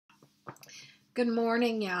Good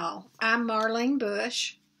morning, y'all. I'm Marlene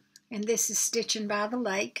Bush, and this is Stitching by the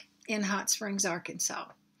Lake in Hot Springs, Arkansas.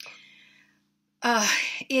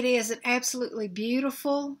 It is an absolutely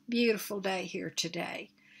beautiful, beautiful day here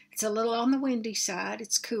today. It's a little on the windy side.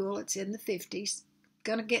 It's cool. It's in the 50s.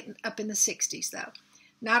 Gonna get up in the 60s, though.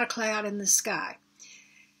 Not a cloud in the sky.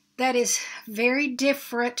 That is very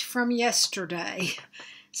different from yesterday.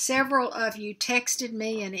 Several of you texted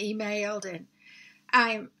me and emailed, and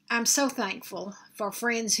I'm so thankful for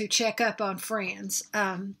friends who check up on friends.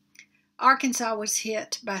 Arkansas was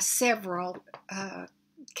hit by several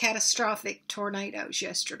catastrophic tornadoes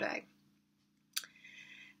yesterday.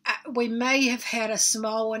 We may have had a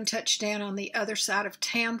small one touch down on the other side of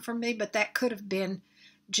town from me, but that could have been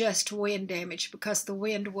just wind damage because the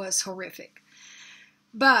wind was horrific.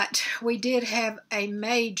 But we did have a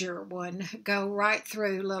major one go right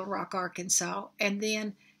through Little Rock, Arkansas, and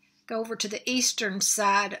then go over to the eastern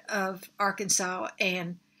side of Arkansas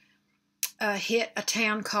and hit a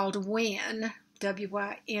town called Wynn,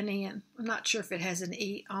 W-Y-N-N. I'm not sure if it has an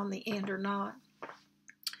E on the end or not.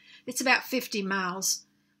 It's about 50 miles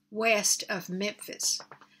west of Memphis.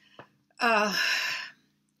 What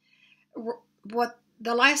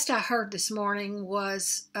the last I heard this morning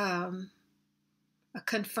was a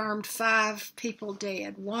confirmed 5 people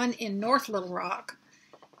dead, 1 in North Little Rock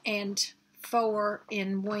and 4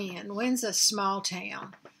 in Wynn. Wynn's a small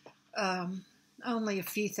town, only a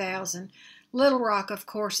few thousand. Little Rock, of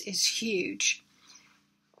course, is huge.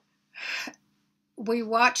 We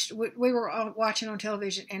were watching on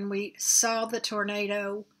television, and we saw the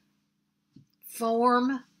tornado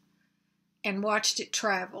form and watched it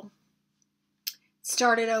travel. It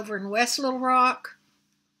started over in West Little Rock,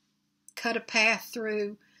 cut a path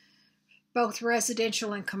through both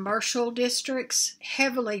residential and commercial districts,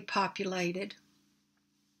 heavily populated.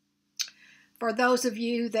 For those of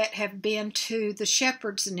you that have been to the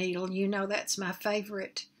Shepherd's Needle, you know that's my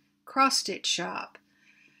favorite cross-stitch shop.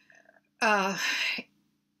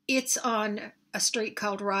 It's on a street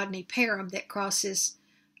called Rodney Parham that crosses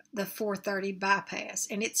the 430 bypass,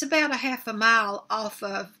 and it's about a half a mile off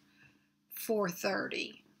of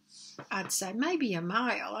 430. I'd say maybe a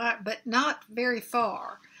mile, but not very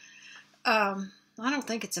far. I don't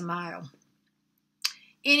think it's a mile.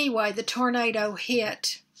 Anyway, the tornado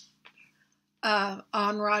hit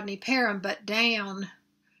on Rodney Parham, but down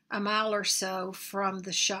a mile or so from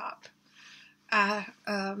the shop. I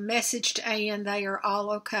messaged Ann. They are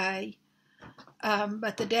all okay.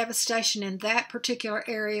 But the devastation in that particular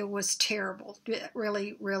area was terrible.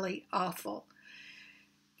 Really, really awful.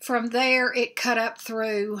 From there, it cut up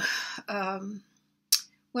through,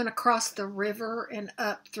 went across the river and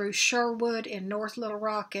up through Sherwood and North Little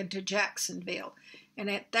Rock into Jacksonville. And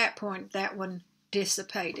at that point, that one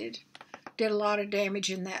dissipated. Did a lot of damage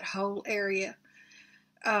in that whole area.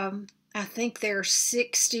 I think there are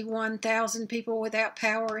 61,000 people without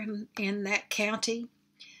power in that county.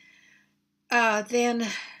 Then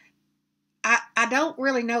I don't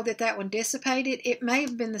really know that one dissipated. It may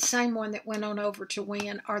have been the same one that went on over to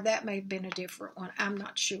Wynn, or that may have been a different one. I'm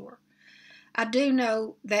not sure. I do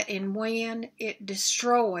know that in Wynn, it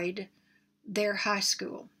destroyed their high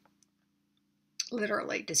school.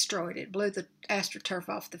 Literally destroyed it. Blew the AstroTurf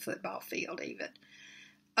off the football field even.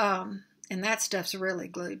 And that stuff's really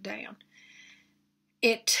glued down.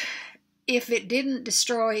 If it didn't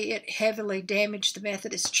destroy, it heavily damaged the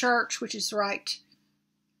Methodist Church, which is right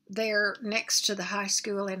there next to the high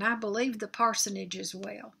school, and I believe the parsonage as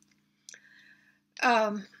well.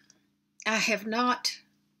 I have not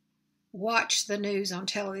watched the news on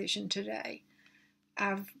television today.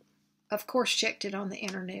 I've, of course, checked it on the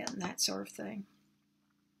internet and that sort of thing.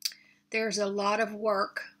 There's a lot of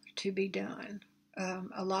work to be done.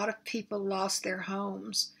 A lot of people lost their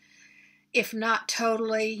homes. If not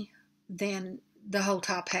totally, then the whole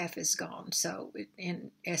top half is gone. So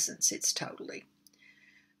in essence, it's totally.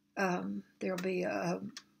 There'll be a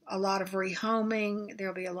lot of rehoming.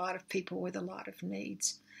 There'll be a lot of people with a lot of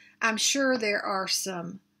needs. I'm sure there are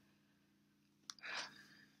some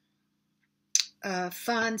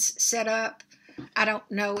funds set up. I don't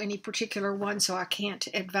know any particular one, so I can't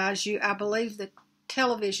advise you. I believe the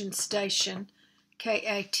television station,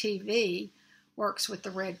 KATV, works with the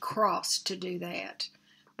Red Cross to do that.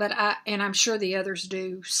 And I'm sure the others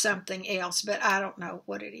do something else, but I don't know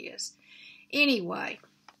what it is. Anyway,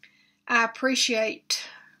 I appreciate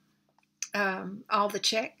all the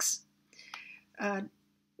checks. I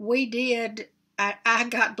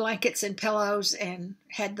got blankets and pillows and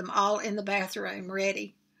had them all in the bathroom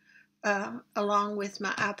ready, along with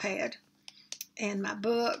my iPad and my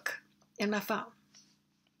book and my phone.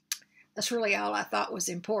 That's really all I thought was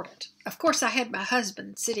important. Of course, I had my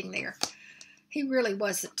husband sitting there. He really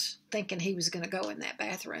wasn't thinking he was going to go in that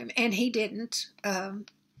bathroom, and he didn't.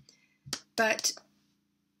 But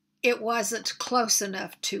it wasn't close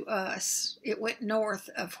enough to us. It went north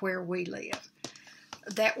of where we live,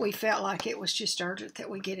 that we felt like it was just urgent that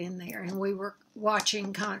we get in there. And we were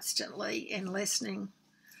watching constantly and listening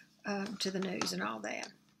to the news and all that.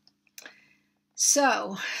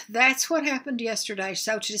 So that's what happened yesterday.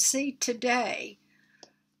 So to see today,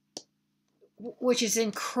 which is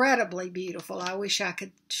incredibly beautiful, I wish I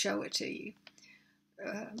could show it to you.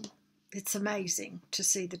 It's amazing to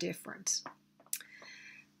see the difference.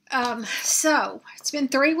 So it's been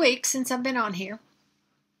 3 weeks since I've been on here.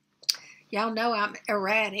 Y'all know I'm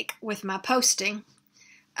erratic with my posting.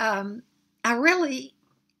 I really,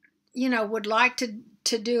 would like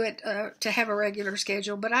to do it, to have a regular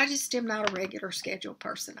schedule, but I just am not a regular schedule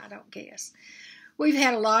person, I don't guess. We've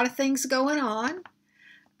had a lot of things going on.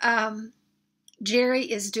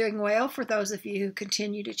 Jerry is doing well, for those of you who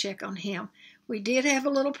continue to check on him. We did have a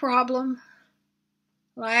little problem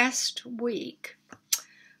last week.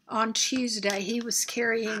 On Tuesday, he was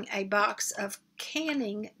carrying a box of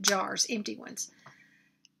canning jars, empty ones,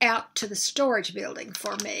 out to the storage building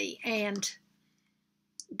for me. And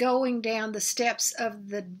going down the steps of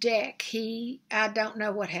the deck, I don't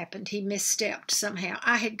know what happened. He misstepped somehow.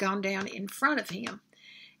 I had gone down in front of him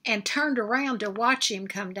and turned around to watch him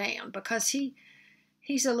come down, because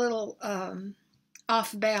he's a little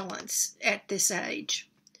off balance at this age.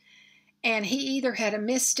 And he either had a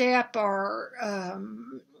misstep or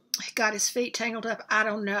got his feet tangled up, I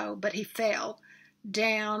don't know, but he fell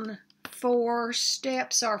down 4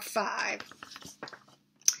 steps or 5.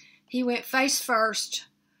 He went face first,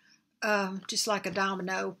 just like a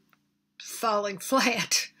domino, falling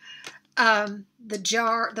flat.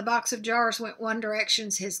 The box of jars went one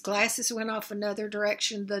direction, his glasses went off another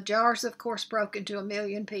direction. The jars, of course, broke into a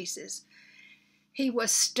million pieces. He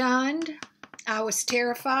was stunned. I was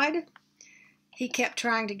terrified. He kept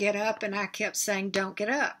trying to get up, and I kept saying, don't get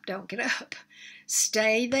up, don't get up.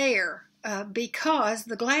 Stay there, because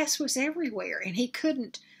the glass was everywhere, and he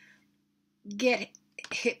couldn't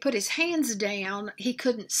put his hands down. He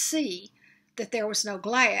couldn't see that there was no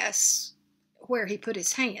glass where he put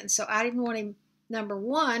his hands. So I didn't want him, number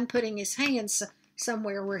one, putting his hands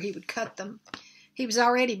somewhere where he would cut them. He was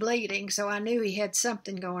already bleeding, so I knew he had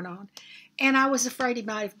something going on. And I was afraid he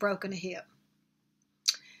might have broken a hip.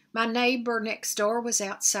 My neighbor next door was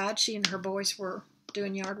outside. She and her boys were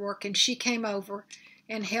doing yard work, and she came over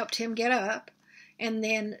and helped him get up. And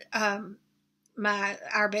then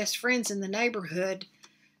our best friends in the neighborhood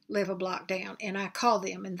live a block down, and I called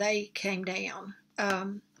them, and they came down.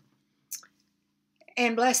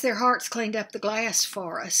 And bless their hearts, cleaned up the glass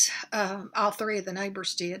for us. All 3 of the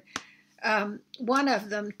neighbors did. One of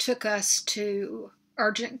them took us to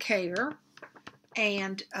urgent care,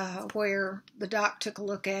 and where the doc took a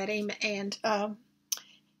look at him and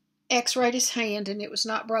x-rayed his hand, and it was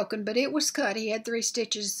not broken, but it was cut. He had 3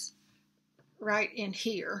 stitches right in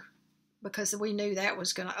here, because we knew that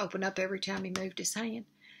was going to open up every time he moved his hand.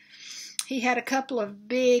 He had a couple of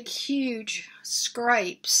big, huge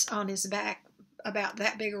scrapes on his back, about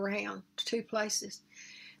that big around, 2 places,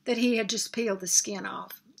 that he had just peeled the skin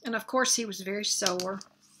off. And of course he was very sore,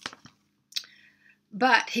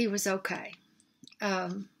 but he was okay.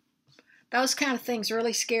 Those kind of things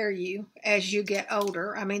really scare you as you get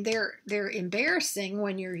older. I mean, they're embarrassing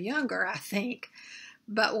when you're younger, I think,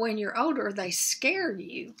 but when you're older, they scare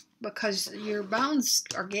you, because your bones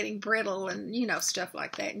are getting brittle and, stuff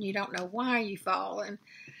like that, and you don't know why you fall. And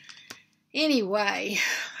anyway,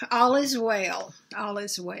 all is well. All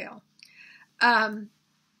is well. I've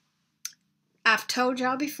told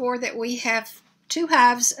y'all before that we have 2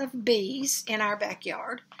 hives of bees in our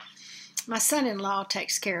backyard. My son-in-law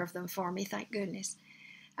takes care of them for me, thank goodness.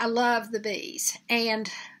 I love the bees.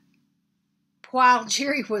 And while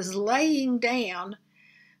Jerry was laying down,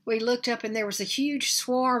 we looked up, and there was a huge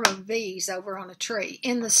swarm of bees over on a tree.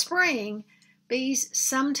 In the spring, bees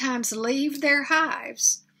sometimes leave their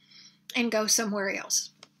hives and go somewhere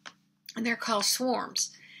else. And they're called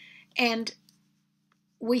swarms. And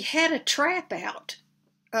we had a trap out.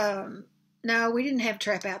 No, we didn't have a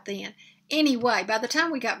trap out then. Anyway, by the time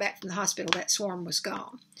we got back from the hospital, that swarm was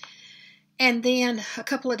gone. And then a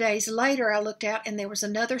couple of days later, I looked out, and there was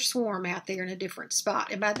another swarm out there in a different spot.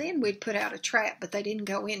 And by then, we'd put out a trap, but they didn't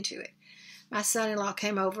go into it. My son-in-law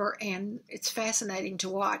came over, and it's fascinating to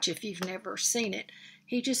watch if you've never seen it.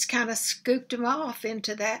 He just kind of scooped them off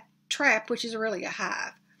into that trap, which is really a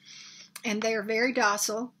hive. And they're very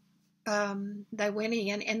docile. they went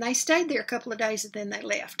in, and they stayed there a couple of days, and then they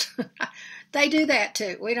left. They do that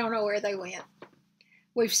too. We don't know where they went.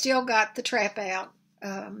 We've still got the trap out,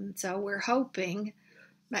 so we're hoping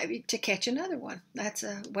maybe to catch another one. That's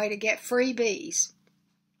a way to get free bees.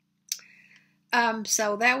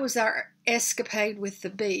 So that was our escapade with the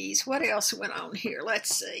bees. What else went on here?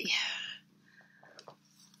 Let's see.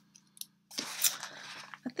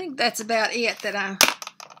 I think that's about it that I'm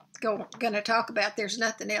going to talk about. There's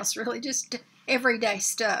nothing else really, just everyday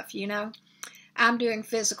stuff, you know. I'm doing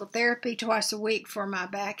physical therapy twice a week for my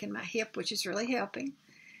back and my hip, which is really helping.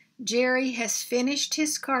 Jerry has finished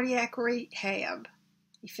his cardiac rehab.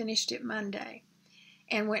 He finished it Monday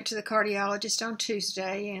and went to the cardiologist on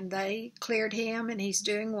Tuesday, and they cleared him, and he's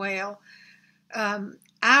doing well.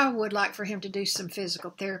 I would like for him to do some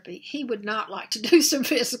physical therapy. He would not like to do some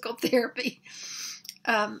physical therapy.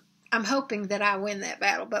 I'm hoping that I win that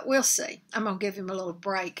battle, but we'll see. I'm going to give him a little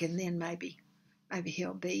break, and then maybe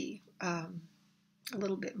he'll be a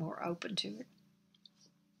little bit more open to it.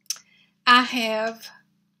 I have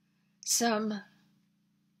some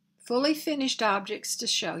fully finished objects to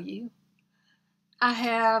show you. I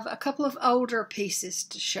have a couple of older pieces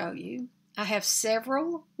to show you. I have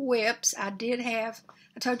several whips. I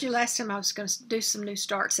told you last time I was going to do some new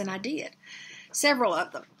starts, and I did. Several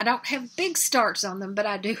of them. I don't have big starts on them, but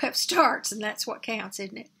I do have starts, and that's what counts,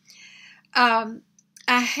 isn't it? I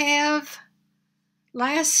have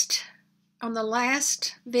on the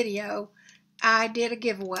last video, I did a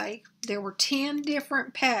giveaway. There were 10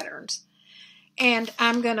 different patterns, and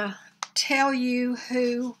I'm going to tell you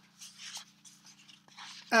who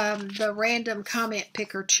the random comment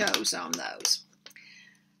picker chose on those.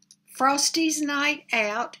 Frosty's Night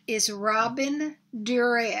Out is Robin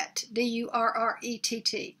Durrett,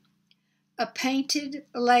 D-U-R-R-E-T-T. A Painted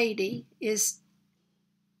Lady is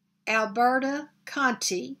Alberta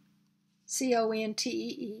Conti,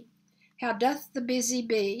 C-O-N-T-E-E. How Doth the Busy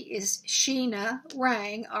Bee is Sheena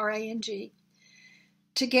Rang, R-A-N-G.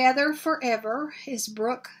 Together Forever is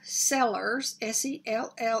Brooke Sellers,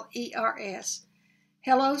 S-E-L-L-E-R-S.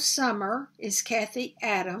 Hello Summer is Kathy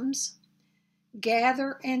Adams.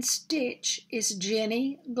 Gather and Stitch is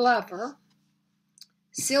Jenny Glover.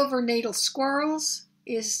 Silver Needle Squirrels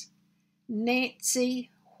is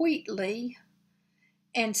Nancy Wheatley.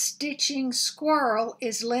 And Stitching Squirrel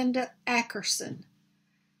is Linda Ackerson.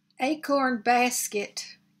 Acorn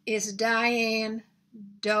Basket is Diane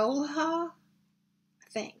Dolha, I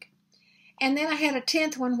think. And then I had a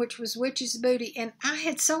 10th one, which was Witch's Booty, and I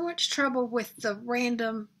had so much trouble with the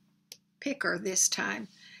random picker this time.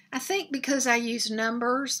 I think because I use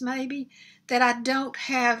numbers, maybe, that I don't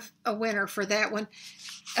have a winner for that one.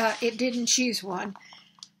 It didn't choose one.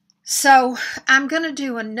 So I'm going to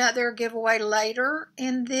do another giveaway later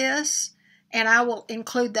in this, and I will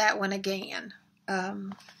include that one again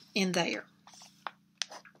in there.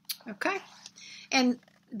 Okay? And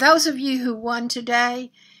those of you who won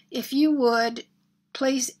today, if you would,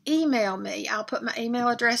 please email me. I'll put my email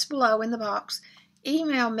address below in the box.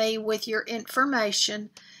 Email me with your information,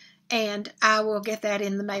 and I will get that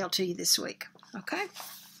in the mail to you this week. Okay?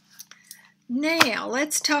 Now,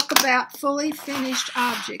 let's talk about fully finished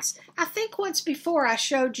objects. I think once before I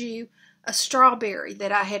showed you a strawberry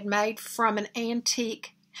that I had made from an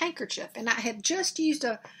antique handkerchief, and I had just used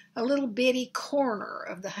a little bitty corner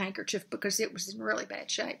of the handkerchief because it was in really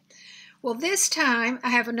bad shape. Well, this time I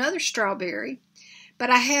have another strawberry,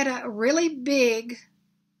 but I had a really big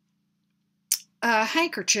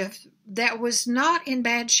handkerchief that was not in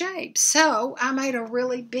bad shape. So I made a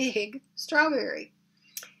really big strawberry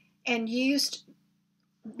and used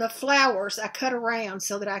the flowers. I cut around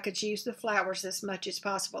so that I could use the flowers as much as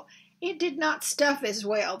possible. It did not stuff as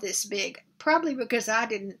well this big, probably because I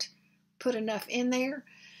didn't put enough in there.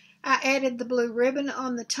 I added the blue ribbon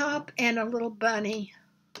on the top and a little bunny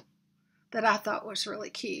that I thought was really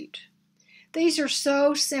cute. These are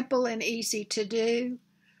so simple and easy to do.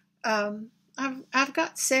 I've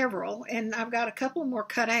got several, and I've got a couple more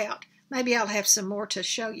cut out. Maybe I'll have some more to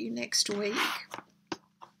show you next week.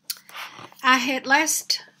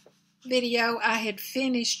 Last video, I had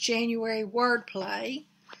finished January wordplay.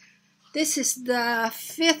 This is the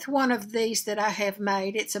 5th one of these that I have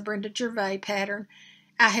made. It's a Brenda Gervais pattern.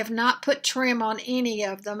 I have not put trim on any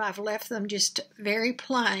of them. I've left them just very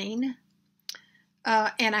plain.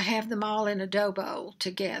 And I have them all in a dough bowl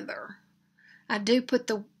together. I do put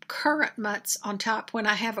the current months on top when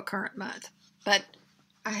I have a current month, but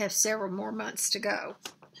I have several more months to go.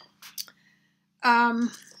 I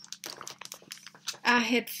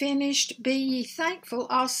had finished Be Ye Thankful,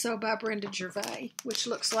 also by Brenda Gervais, which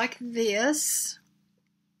looks like this.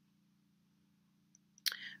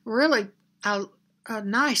 Really a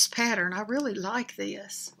nice pattern. I really like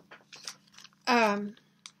this.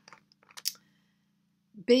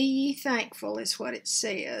 Be ye thankful is what it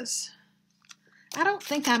says. I don't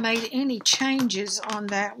think I made any changes on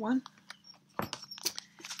that one.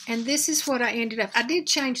 And this is what I ended up. I did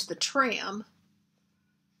change the trim.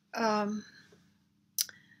 I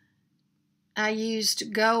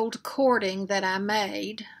used gold cording that I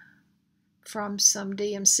made from some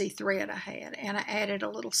DMC thread I had, and I added a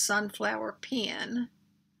little sunflower pin.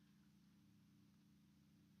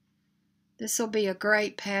 This will be a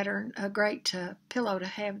great pattern, a great pillow to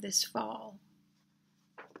have this fall.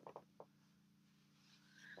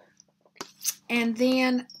 And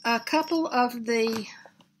then a couple of the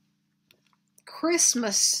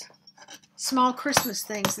small Christmas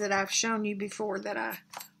things that I've shown you before that I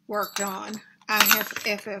worked on, I have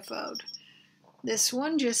FFO'd. This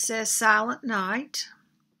one just says Silent Night.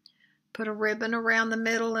 Put a ribbon around the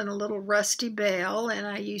middle and a little rusty bell, and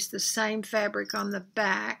I used the same fabric on the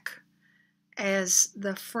back as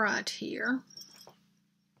the front here.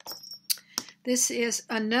 This is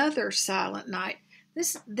another Silent Night.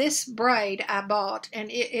 This braid I bought, and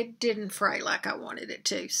it didn't fray like I wanted it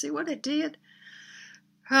to. See what it did?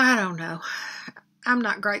 I don't know. I'm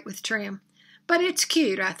not great with trim. But it's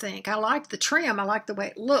cute, I think. I like the trim. I like the way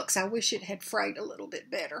it looks. I wish it had frayed a little bit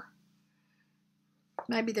better.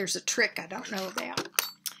 Maybe there's a trick I don't know about.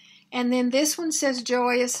 And then this one says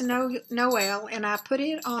Joyous Noel, and I put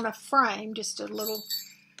it on a frame, just a little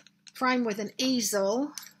frame with an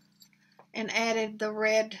easel, and added the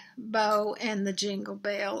red bow and the jingle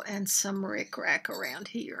bell and some rickrack around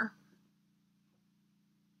here.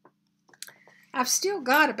 I've still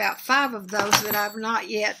got about 5 of those that I've not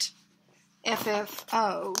yet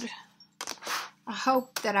FFO'd. I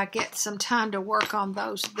hope that I get some time to work on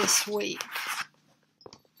those this week.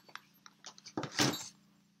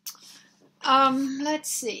 Let's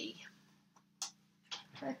see.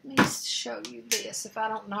 Let me show you this if I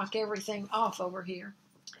don't knock everything off over here.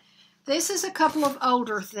 This is a couple of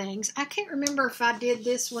older things. I can't remember if I did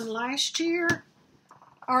this one last year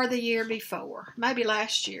or the year before. Maybe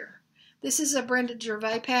last year. This is a Brenda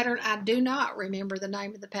Gervais pattern. I do not remember the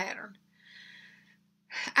name of the pattern.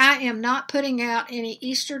 I am not putting out any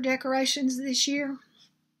Easter decorations this year.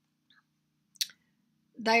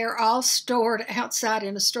 They are all stored outside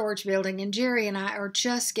in a storage building, and Jerry and I are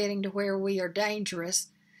just getting to where we are dangerous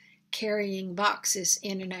carrying boxes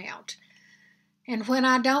in and out. And when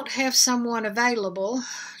I don't have someone available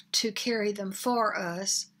to carry them for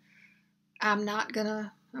us, I'm not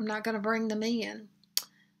gonna bring them in.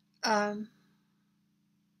 And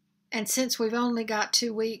since we've only got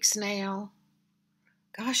 2 weeks now,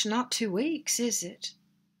 gosh, not 2 weeks, is it?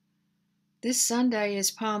 This Sunday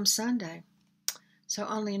is Palm Sunday, so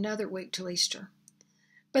only another week till Easter.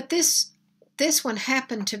 But this one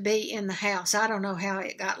happened to be in the house. I don't know how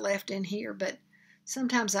it got left in here, but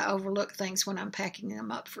sometimes I overlook things when I'm packing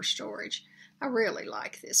them up for storage. I really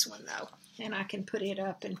like this one, though, and I can put it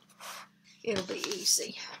up and it'll be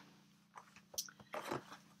easy.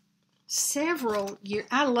 Several years,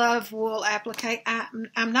 I love wool applique.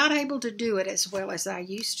 I'm not able to do it as well as I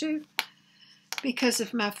used to because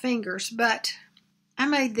of my fingers, but I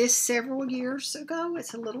made this several years ago.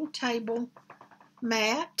 It's a little table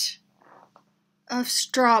mat of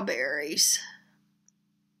strawberries.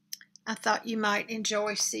 I thought you might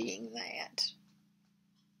enjoy seeing that.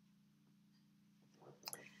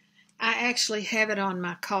 I actually have it on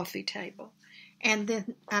my coffee table. And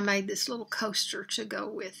then I made this little coaster to go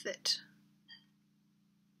with it.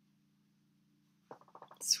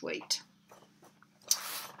 Sweet.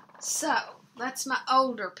 So, that's my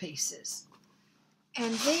older pieces.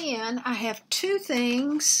 And then I have 2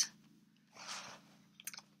 things.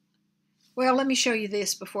 Well, let me show you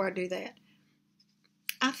this before I do that.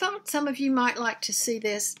 I thought some of you might like to see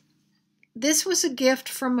this. This was a gift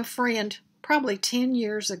from a friend probably 10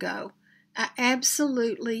 years ago. I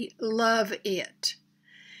absolutely love it.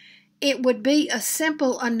 It would be a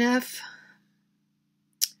simple enough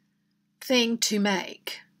thing to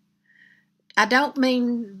make. I don't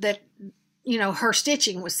mean that, her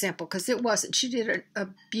stitching was simple, because it wasn't. She did a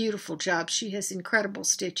beautiful job. She has incredible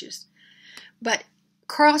stitches. But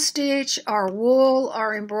cross stitch or wool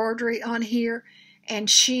or embroidery on here, and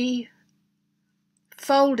she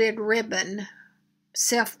folded ribbon,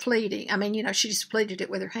 self-pleating. She just pleated it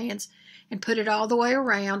with her hands and put it all the way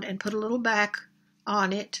around and put a little back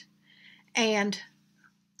on it and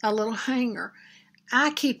a little hanger.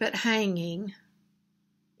 I keep it hanging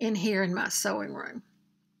in here in my sewing room.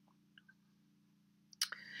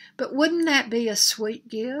 But wouldn't that be a sweet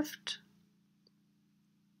gift?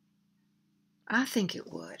 I think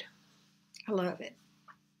it would. I love it.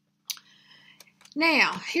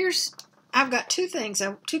 Now, I've got two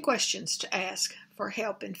questions to ask for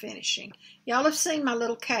help in finishing. Y'all have seen my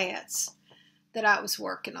little cats that I was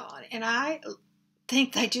working on, and I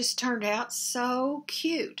think they just turned out so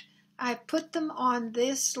cute. I put them on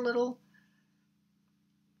this little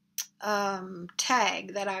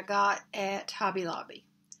tag that I got at Hobby Lobby.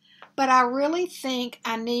 But I really think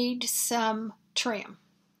I need some trim.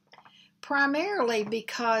 Primarily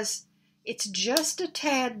because it's just a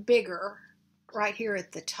tad bigger right here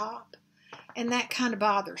at the top. And that kind of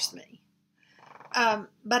bothers me.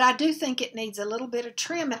 But I do think it needs a little bit of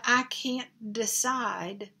trim, and I can't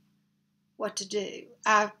decide what to do.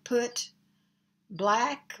 I've put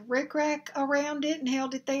black rickrack around it and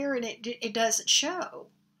held it there, and it doesn't show.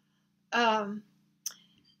 And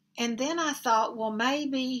then I thought, well,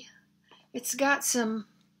 maybe it's got some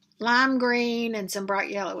lime green and some bright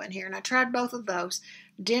yellow in here, and I tried both of those.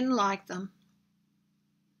 Didn't like them.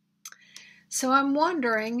 So I'm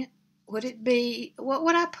wondering, what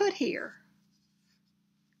would I put here?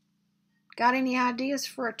 Got any ideas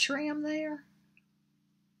for a trim there?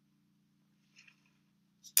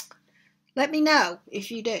 Let me know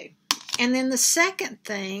if you do. And then the second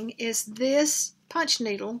thing is this punch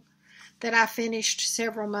needle that I finished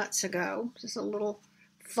several months ago. Just a little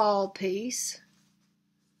fall piece.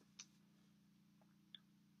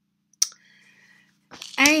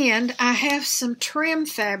 And I have some trim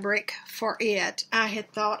fabric for it. I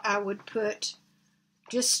had thought I would put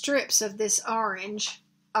just strips of this orange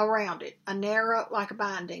around it. A narrow, like a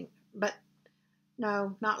binding. But,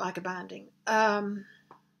 no, not like a binding. I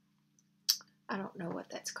don't know what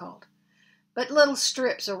that's called. But little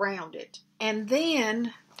strips around it. And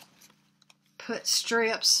then put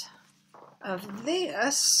strips of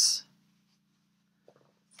this,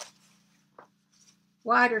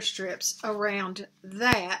 wider strips around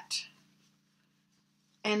that,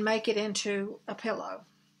 and make it into a pillow.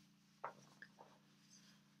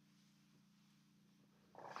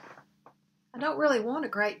 I don't really want a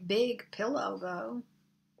great big pillow though.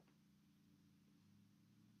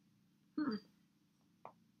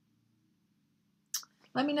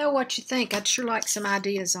 Let me know what you think. I'd sure like some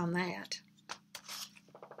ideas on that.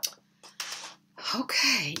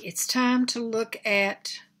 Okay, it's time to look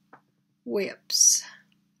at whips.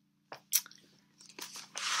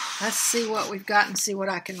 Let's see what we've got and see what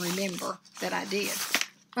I can remember that I did.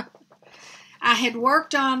 I had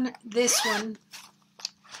worked on this one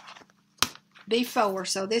before,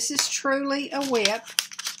 so this is truly a whip.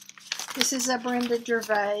 This is a Brenda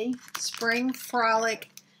Gervais Spring Frolic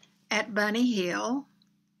at Bunny Hill.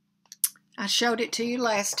 I showed it to you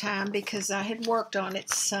last time because I had worked on it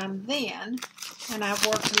some then, and I've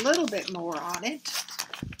worked a little bit more on it.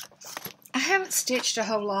 I haven't stitched a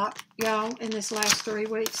whole lot, y'all, in this last 3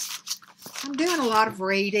 weeks. I'm doing a lot of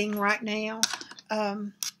reading right now.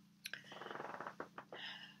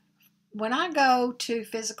 When I go to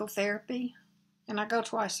physical therapy, and I go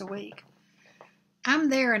twice a week, I'm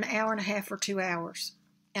there an hour and a half or 2 hours.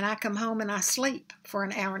 And I come home and I sleep for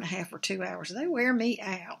an hour and a half or 2 hours. They wear me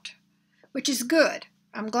out, which is good.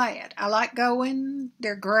 I'm glad. I like going.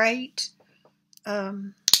 They're great.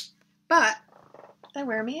 But they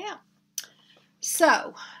wear me out.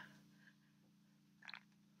 So,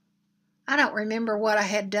 I don't remember what I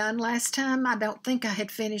had done last time. I don't think I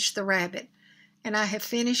had finished the rabbit. And I have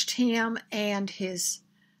finished him and his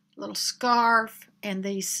little scarf and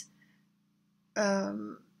these,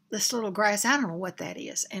 this little grass. I don't know what that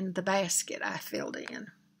is. And the basket I filled in.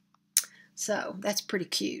 So, that's pretty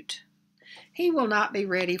cute. He will not be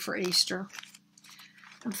ready for Easter.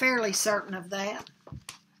 I'm fairly certain of that.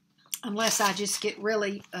 Unless I just get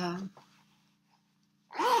really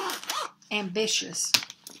ambitious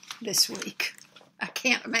this week. I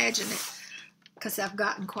can't imagine it because I've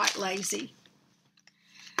gotten quite lazy.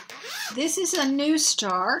 This is a new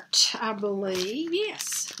start, I believe.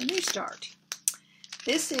 Yes, a new start.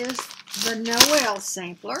 This is the Noel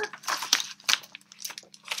sampler.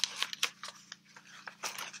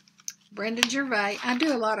 Brenda Gervais. I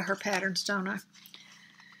do a lot of her patterns, don't I?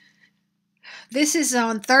 This is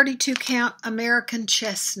on 32 count American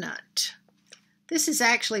Chestnut. This is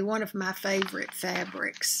actually one of my favorite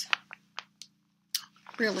fabrics.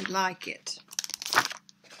 Really like it.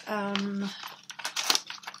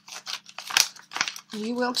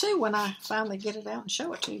 You will too when I finally get it out and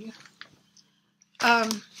show it to you.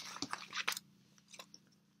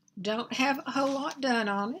 Don't have a whole lot done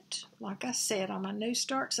on it. Like I said, on my new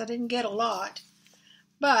starts, I didn't get a lot.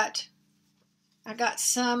 But I got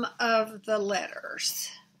some of the letters.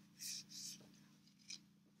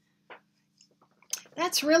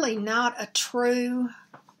 That's really not a true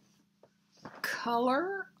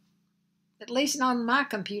color. At least on my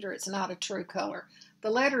computer, it's not a true color. The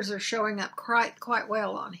letters are showing up quite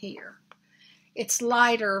well on here. It's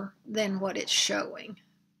lighter than what it's showing.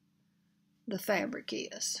 The fabric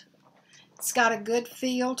is. It's got a good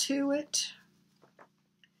feel to it,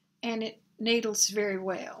 and it needles very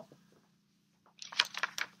well.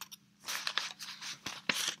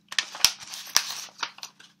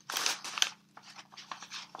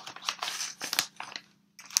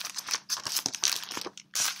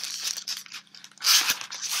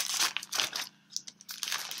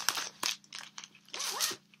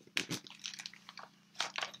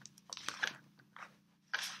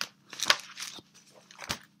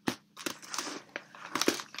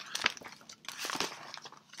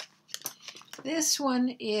 This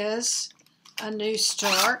one is a new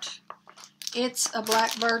start. It's a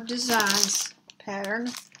Blackbird Designs pattern,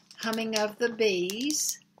 Humming of the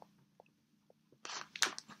Bees.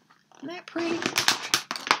 Isn't that pretty?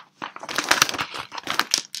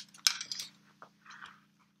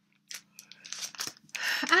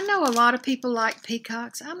 I know a lot of people like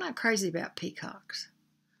peacocks. I'm not crazy about peacocks.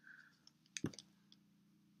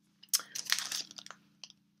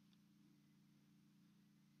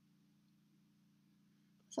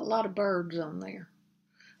 There's a lot of birds on there.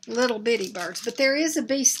 Little bitty birds. But there is a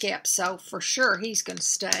bee scap, so for sure he's going to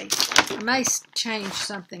stay. I may change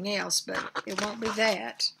something else, but it won't be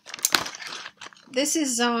that. This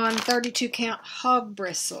is on 32 count hog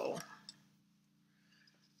bristle.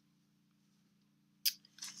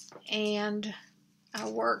 And I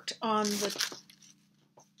worked on the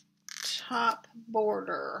top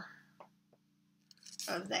border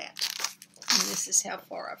of that. And this is how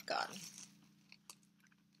far I've gotten.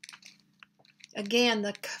 Again,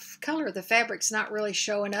 the color of the fabric's not really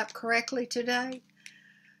showing up correctly today.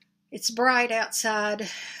 It's bright outside.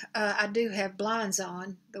 I do have blinds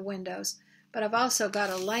on the windows, but I've also got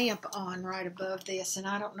a lamp on right above this, and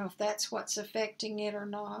I don't know if that's what's affecting it or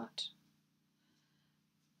not.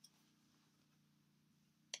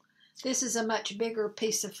 This is a much bigger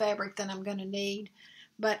piece of fabric than I'm going to need,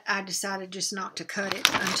 but I decided just not to cut it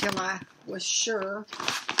until I was sure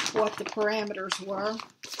what the parameters were,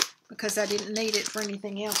 because I didn't need it for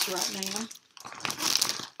anything else right now.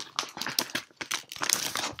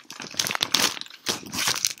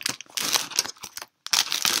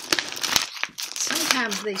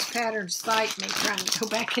 Sometimes these patterns fight me trying to go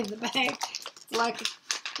back in the bag, like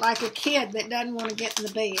a kid that doesn't want to get in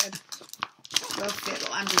the bed. Well,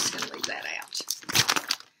 fiddle, I'm just going to leave that out.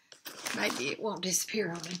 Maybe it won't disappear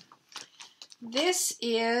on me. This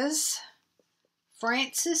is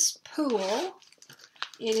Francis Poole.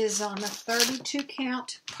 It is on a 32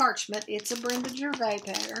 count parchment. It's a Brenda Gervais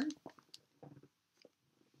pattern.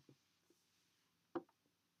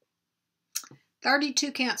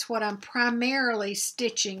 .32 counts what I'm primarily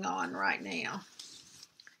stitching on right now.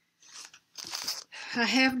 I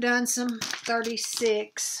have done some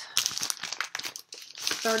 36,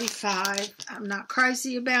 35. I'm not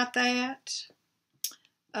crazy about that.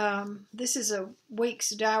 This is a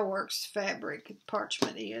Weeks Dye Works fabric,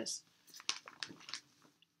 parchment is.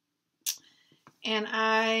 And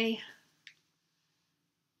I,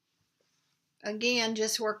 again,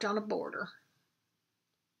 just worked on a border.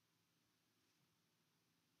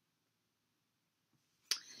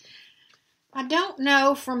 I don't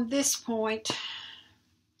know from this point.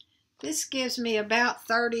 This gives me about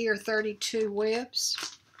 30 or 32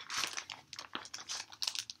 whips.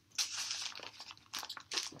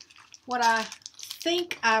 What I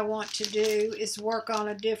think I want to do is work on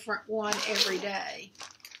a different one every day.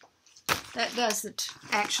 That doesn't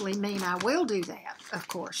actually mean I will do that, of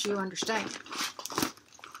course, you understand.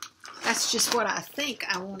 That's just what I think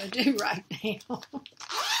I want to do right now.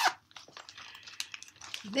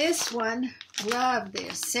 This one, love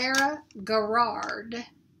this, Sarah Garrard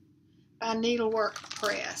by Needlework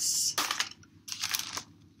Press.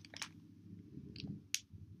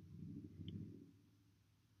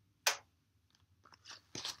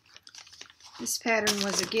 This pattern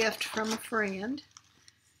was a gift from a friend,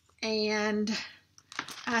 and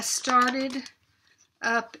I started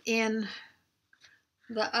up in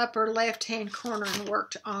the upper left-hand corner and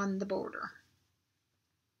worked on the border.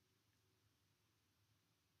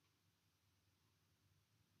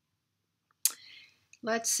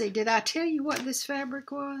 Let's see, did I tell you what this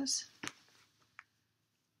fabric was?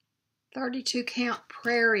 32 count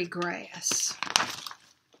prairie grass.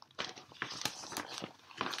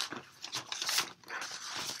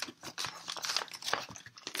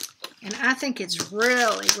 And I think it's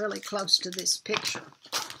really, really close to this picture.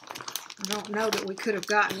 I don't know that we could have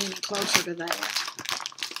gotten any closer to that.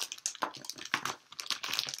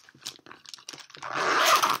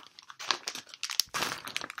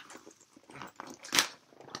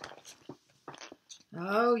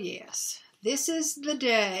 Oh yes, this is the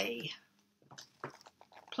day.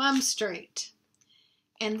 Plum Street.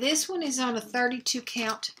 And this one is on a 32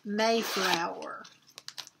 count Mayflower.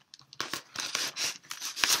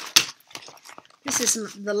 This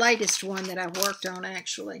is the latest one that I've worked on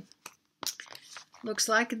actually. Looks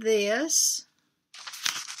like this.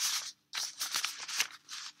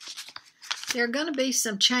 There are going to be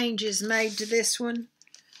some changes made to this one,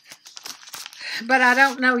 but I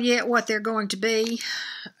don't know yet what they're going to be.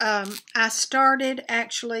 I started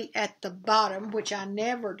actually at the bottom, which I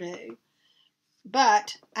never do,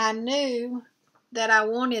 but I knew that I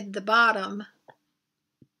wanted the bottom,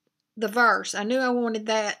 the verse. I knew I wanted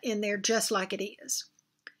that in there just like it is.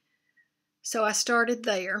 So I started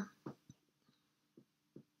there.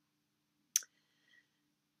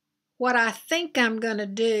 What I think I'm going to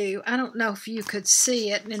do, I don't know if you could see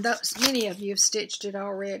it, and many of you have stitched it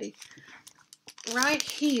already. Right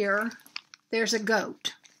here, there's a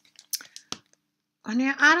goat.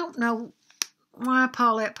 Now, I don't know why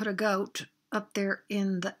Paulette put a goat up there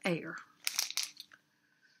in the air.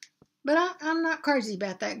 But I'm not crazy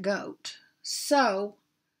about that goat. So,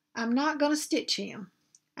 I'm not going to stitch him.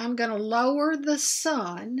 I'm going to lower the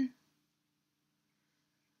sun,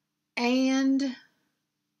 and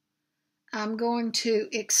I'm going to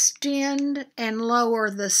extend and lower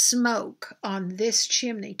the smoke on this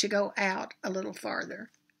chimney to go out a little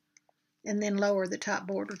farther. And then lower the top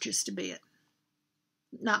border just a bit.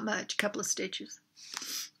 Not much, a couple of stitches.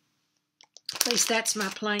 At least that's my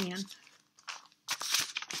plan.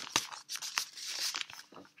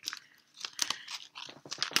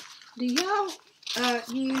 Do y'all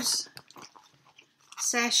use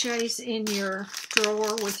sachets in your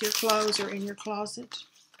drawer with your clothes or in your closet?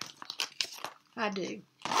 I do.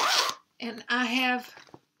 And I have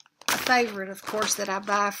a favorite, of course, that I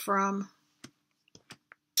buy from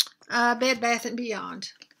Bed Bath &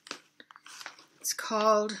 Beyond. It's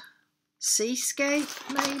called Seascape,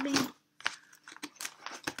 maybe?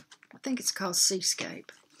 I think it's called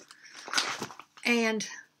Seascape. And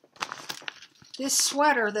this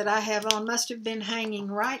sweater that I have on must have been hanging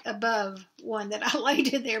right above one that I laid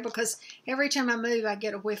in there, because every time I move I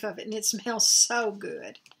get a whiff of it and it smells so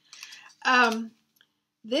good.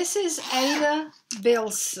 This is Ada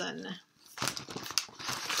Bilson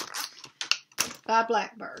by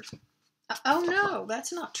Blackbird. Oh no,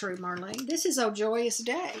 that's not true, Marlene. This is Oh Joyous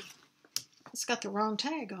Day. It's got the wrong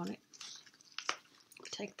tag on it.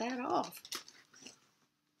 Take that off.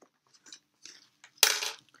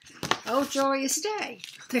 Oh Joyous Day.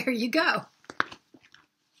 There you go.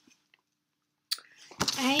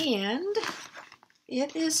 And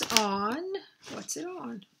it is on, what's it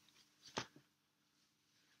on?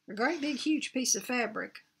 A great big huge piece of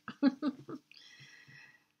fabric.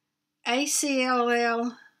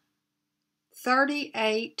 ACLL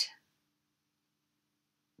 38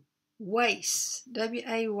 Waist.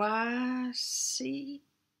 W-A-Y-C.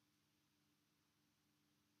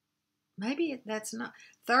 Maybe that's not.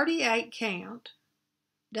 38 count.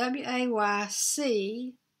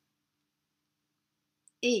 W-A-Y-C-E.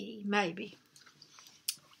 Maybe.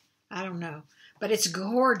 I don't know. But it's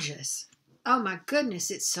gorgeous. Oh my goodness,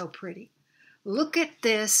 it's so pretty. Look at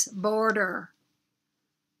this border.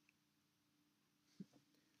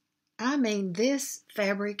 I mean, this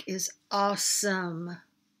fabric is awesome.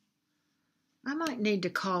 I might need to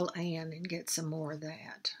call Ann and get some more of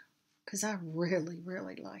that, because I really,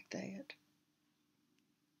 really like that.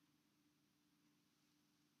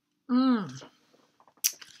 I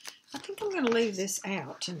think I'm going to leave this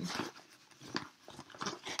out. And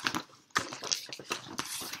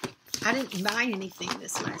I didn't buy anything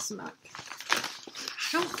this last month.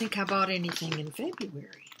 I don't think I bought anything in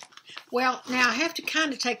February. Well, now I have to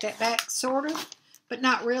kind of take that back, sort of, but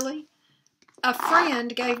not really. A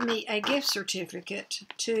friend gave me a gift certificate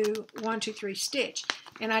to 123 Stitch,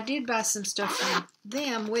 and I did buy some stuff from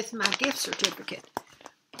them with my gift certificate.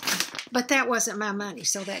 But that wasn't my money,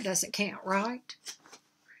 so that doesn't count, right?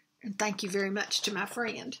 And thank you very much to my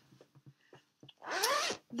friend.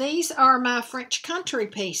 These are my French country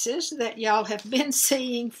pieces that y'all have been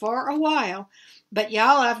seeing for a while. But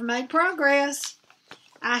y'all, I've made progress.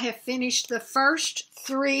 I have finished the first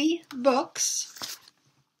 3 books.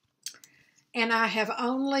 And I have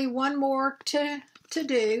only one more to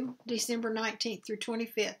do, December 19th through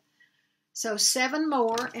 25th. So 7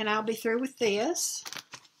 more, and I'll be through with this.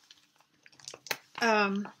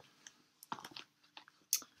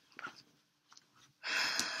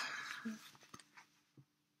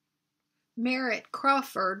 Merritt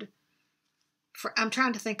Crawford, I'm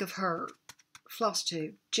trying to think of her,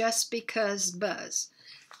 Flosstube, Just Because Buzz,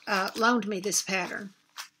 loaned me this pattern.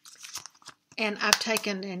 and I've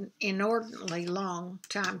taken an inordinately long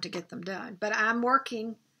time to get them done, but I'm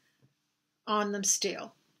working on them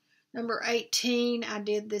still. Number 18 I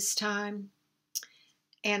did this time,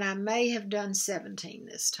 and I may have done 17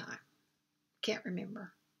 this time. Can't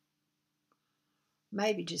remember.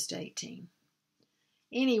 Maybe just 18.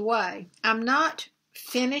 Anyway, I'm not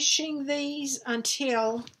finishing these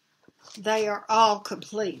until they are all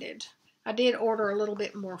completed. I did order a little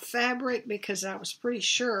bit more fabric because I was pretty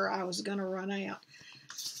sure I was going to run out.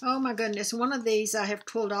 Oh my goodness, one of these I have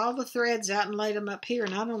pulled all the threads out and laid them up here,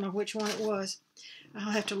 and I don't know which one it was.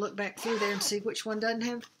 I'll have to look back through there and see which one doesn't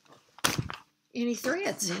have any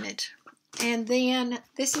threads in it. And then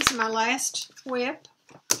this is my last whip.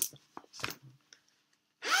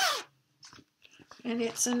 And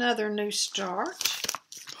it's another new start.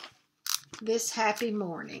 This Happy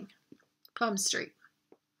Morning, Plum Street.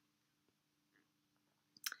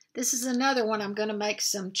 This is another one I'm going to make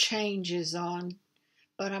some changes on,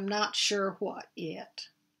 but I'm not sure what yet.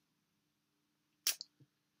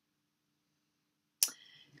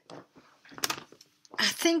 I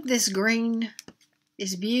think this green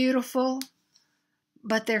is beautiful,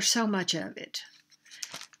 but there's so much of it.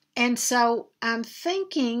 And so I'm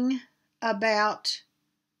thinking about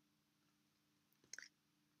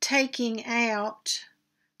taking out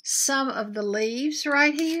some of the leaves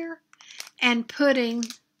right here and putting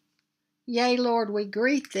Yea, Lord, We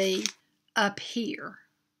Greet Thee up here,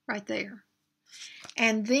 right there.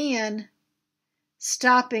 And then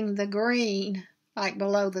stopping the green like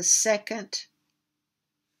below the second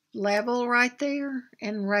level right there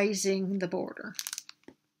and raising the border.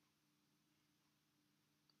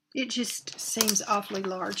 It just seems awfully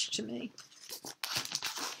large to me.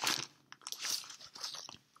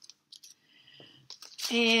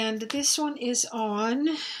 And this one is on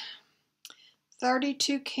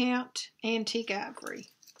 32 count antique ivory.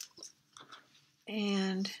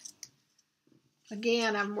 And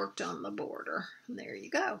again, I've worked on the border. And there you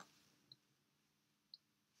go.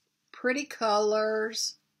 Pretty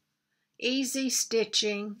colors, easy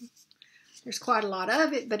stitching. There's quite a lot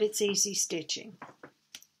of it, but it's easy stitching.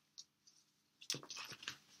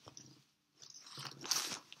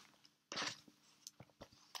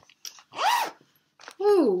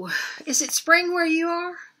 Ooh, is it spring where you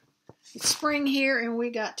are? It's spring here, and we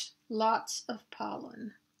got lots of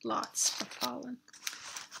pollen. Lots of pollen.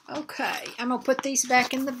 Okay, I'm going to put these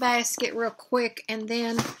back in the basket real quick, and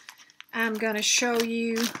then I'm going to show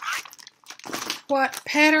you what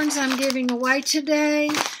patterns I'm giving away today.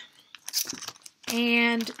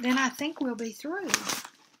 And then I think we'll be through.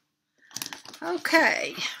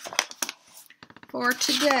 Okay, for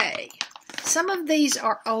today. Some of these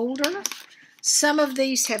are older. Some of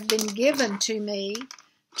these have been given to me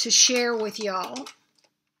to share with y'all.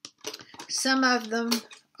 Some of them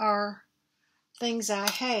are things I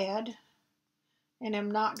had and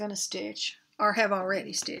am not going to stitch, or have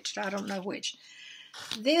already stitched. I don't know which.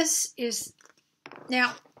 This is,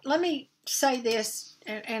 now let me say this,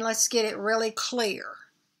 and let's get it really clear.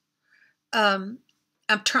 I'm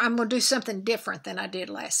going to do something different than I did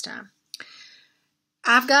last time.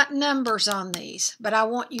 I've got numbers on these, but I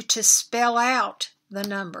want you to spell out the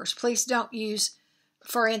numbers. Please don't use,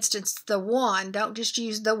 for instance, the 1. Don't just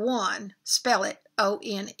use the 1. Spell it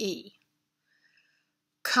O-N-E.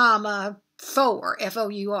 Comma 4,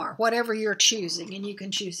 F-O-U-R. Whatever you're choosing, and you can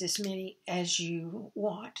choose as many as you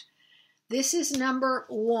want. This is number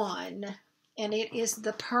 1, and it is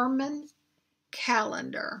the Perman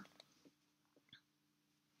calendar.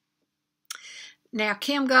 Now,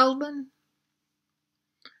 Kim Goldman,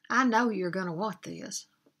 I know you're going to want this.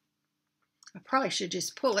 I probably should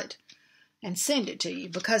just pull it and send it to you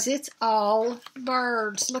because it's all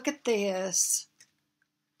birds. Look at this.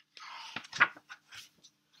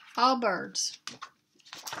 All birds.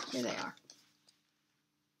 Here they are.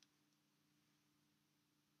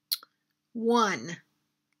 1.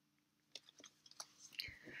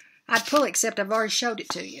 I'd pull it, except I've already showed it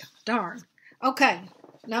to you. Darn. Okay,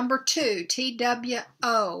 number 2,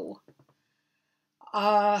 TWO.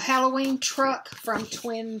 Halloween truck from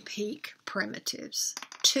Twin Peak Primitives.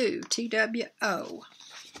 2, TWO.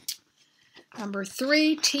 Number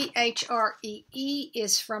 3, THREE,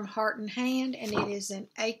 is from Heart and Hand, and it is an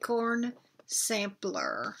acorn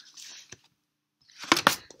sampler.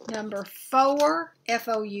 Number 4,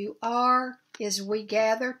 FOUR, is We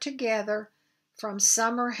Gather Together from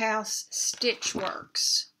Summer House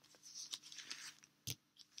Stitchworks.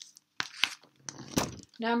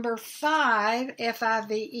 Number 5,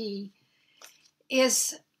 FIVE,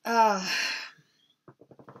 is, okay,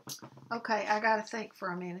 I got to think for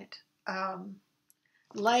a minute.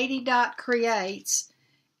 Lady Dot Creates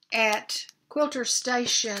at Quilter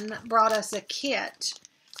Station brought us a kit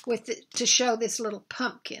to show this little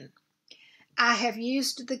pumpkin. I have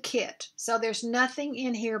used the kit, so there's nothing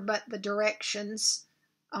in here but the directions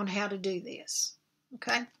on how to do this.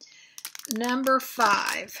 Okay, number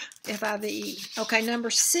 5, F-I-V-E. Okay, number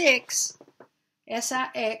 6,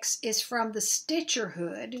 S-I-X, is from the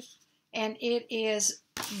Stitcherhood, and it is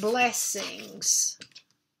Blessings.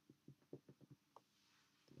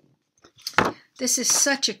 This is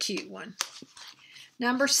such a cute one.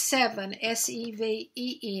 Number 7,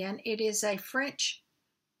 S-E-V-E-N. It is a French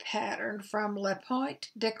pattern from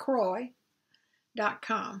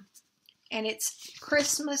lepointdecroix.com. And it's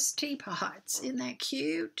Christmas teapots. Isn't that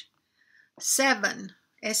cute? 7,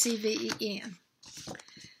 S-E-V-E-N.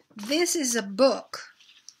 This is a book,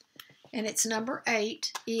 and it's number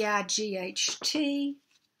 8, E-I-G-H-T.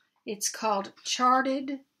 It's called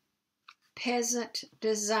Charted Peasant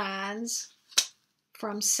Designs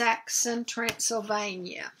from Saxon,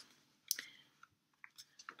 Transylvania.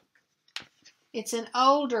 It's an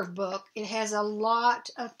older book. It has a lot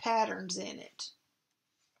of patterns in it.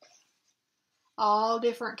 All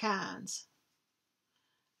different kinds.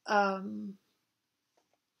 Wall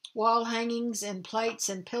hangings and plates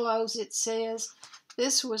and pillows, it says.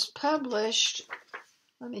 This was published,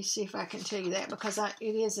 let me see if I can tell you that, because it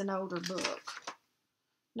is an older book.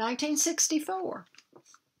 1964.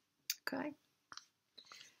 Okay.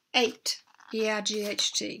 8,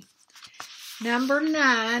 E-I-G-H-T. Number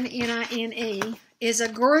 9, N-I-N-E, is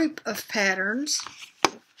a group of patterns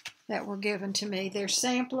that were given to me. They're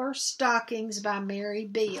sampler stockings by Mary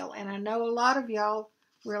Beale, and I know a lot of y'all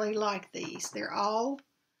really like these. They're all,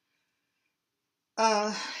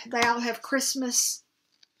 they all have Christmas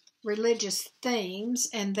religious themes,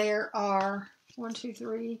 and there are 1, 2,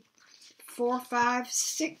 3, 4, 5,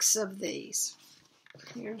 6 of these.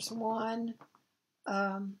 Here's one.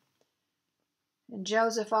 And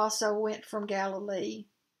Joseph also went from Galilee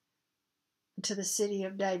to the city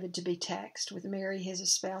of David to be taxed, with Mary, his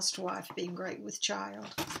espoused wife, being great with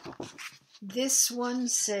child. This one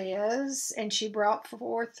says, and she brought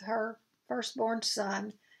forth her firstborn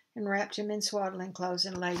son and wrapped him in swaddling clothes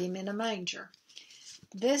and laid him in a manger.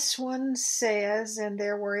 This one says, and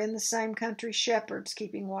there were in the same country shepherds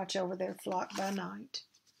keeping watch over their flock by night.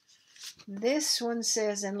 This one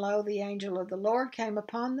says, and lo, the angel of the Lord came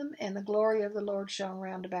upon them, and the glory of the Lord shone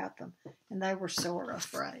round about them, and they were sore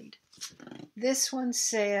afraid. This one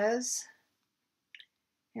says,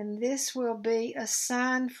 and this will be a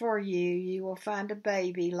sign for you. You will find a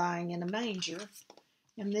baby lying in a manger.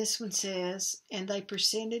 And this one says, and they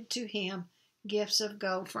presented to him gifts of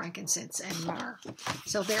gold, frankincense, and myrrh.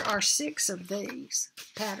 So there are 6 of these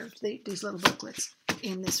patterns, these little booklets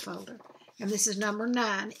in this folder. And this is number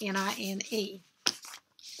 9, N-I-N-E.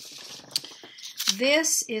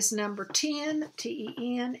 This is number 10,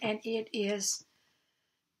 T-E-N, and it is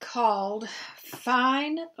called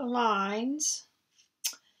Fine Lines.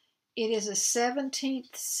 It is a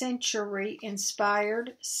 17th century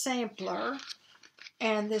inspired sampler,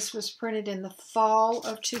 and this was printed in the fall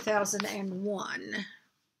of 2001.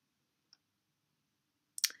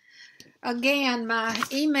 Again, my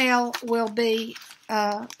email will be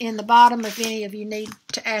in the bottom if any of you need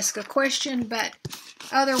to ask a question, but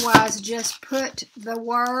otherwise just put the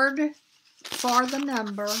word for the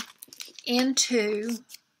number into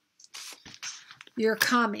your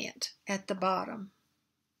comment at the bottom.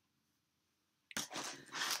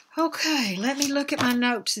 Okay, let me look at my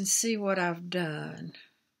notes and see what I've done.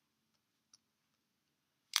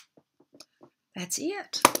 That's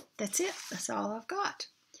it. That's it. That's all I've got.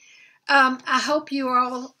 I hope you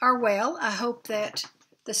all are well. I hope that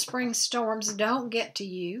the spring storms don't get to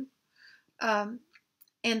you. And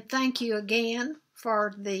thank you again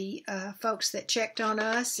for the folks that checked on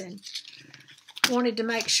us and wanted to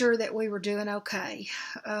make sure that we were doing okay.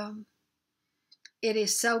 It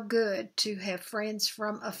is so good to have friends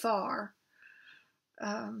from afar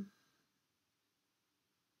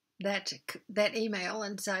that email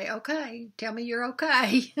and say, okay, tell me you're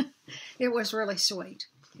okay. It was really sweet,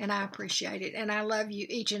 and I appreciate it, and I love you,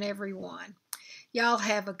 each and every one. Y'all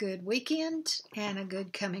have a good weekend and a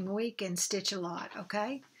good coming week, and stitch a lot,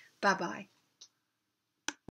 okay? Bye-bye.